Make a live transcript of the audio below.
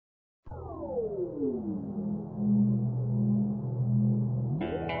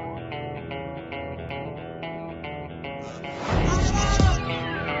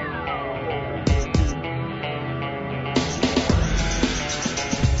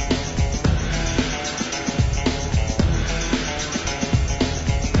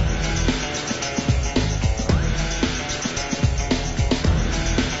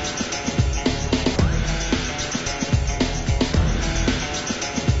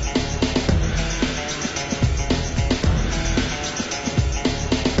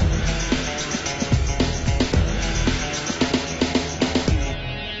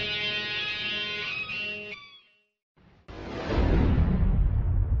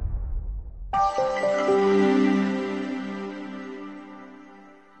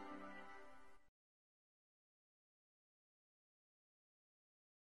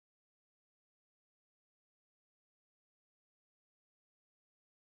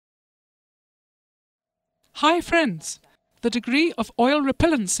Hi friends! The degree of oil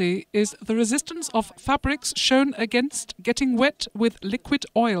repellency is the resistance of fabrics shown against getting wet with liquid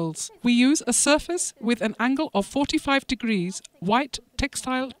oils. We use a surface with an angle of 45 degrees, white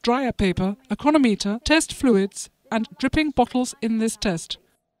textile dryer paper, a chronometer, test fluids and dripping bottles in this test.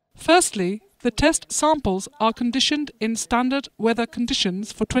 Firstly, the test samples are conditioned in standard weather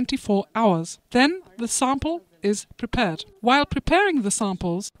conditions for 24 hours. Then the sample is prepared. While preparing the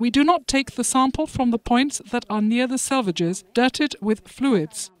samples, we do not take the sample from the points that are near the selvages dirted with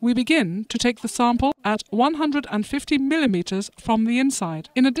fluids. We begin to take the sample at 150 millimeters from the inside.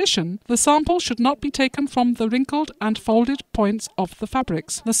 In addition, the sample should not be taken from the wrinkled and folded points of the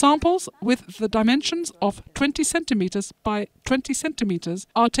fabrics. The samples with the dimensions of 20 centimeters by 20 centimeters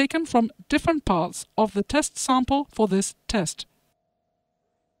are taken from different parts of the test sample for this test.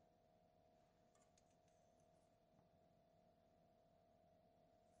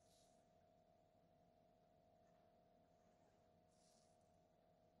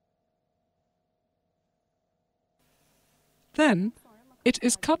 Then, it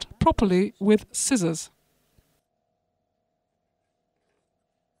is cut properly with scissors.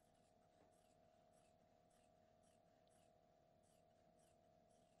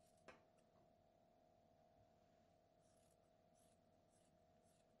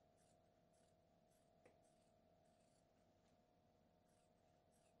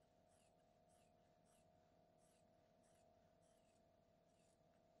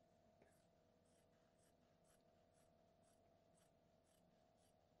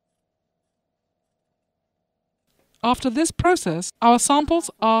 After this process, our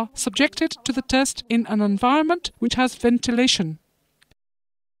samples are subjected to the test in an environment which has ventilation.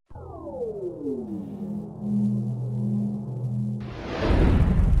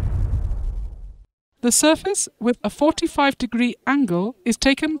 The surface with a 45-degree angle is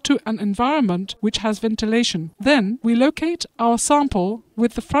taken to an environment which has ventilation. Then we locate our sample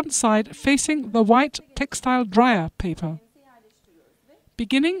with the front side facing the white textile dryer paper.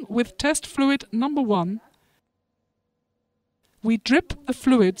 Beginning with test fluid number 1, we drip the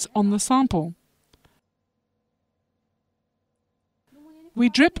fluids on the sample. We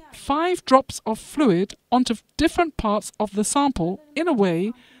drip 5 drops of fluid onto different parts of the sample in a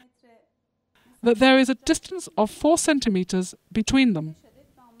way that there is a distance of 4 centimeters between them.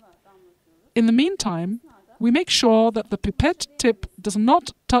 In the meantime, we make sure that the pipette tip does not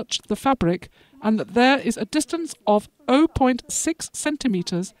touch the fabric and that there is a distance of 0.6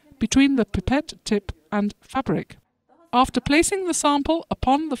 centimeters between the pipette tip and fabric. After placing the sample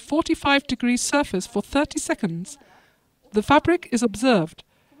upon the 45-degree surface for 30 seconds, the fabric is observed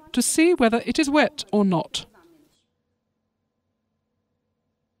to see whether it is wet or not.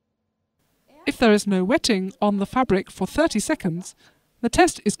 If there is no wetting on the fabric for 30 seconds, the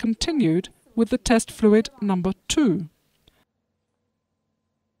test is continued with the test fluid number 2.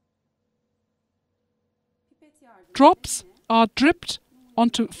 Drops are dripped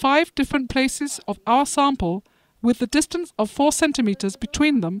onto 5 different places of our sample with the distance of 4 centimeters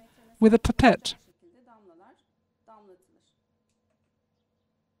between them with a pipette.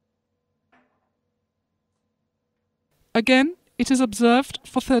 Again, it is observed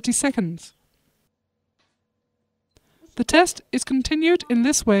for 30 seconds. The test is continued in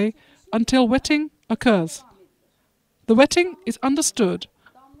this way until wetting occurs. The wetting is understood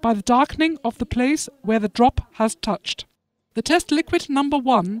by the darkening of the place where the drop has touched. The test liquid number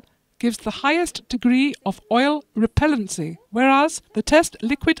 1 gives the highest degree of oil repellency, whereas the test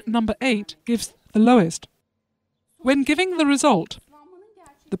liquid number 8 gives the lowest. When giving the result,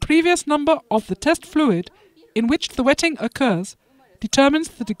 the previous number of the test fluid in which the wetting occurs determines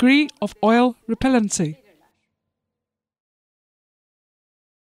the degree of oil repellency.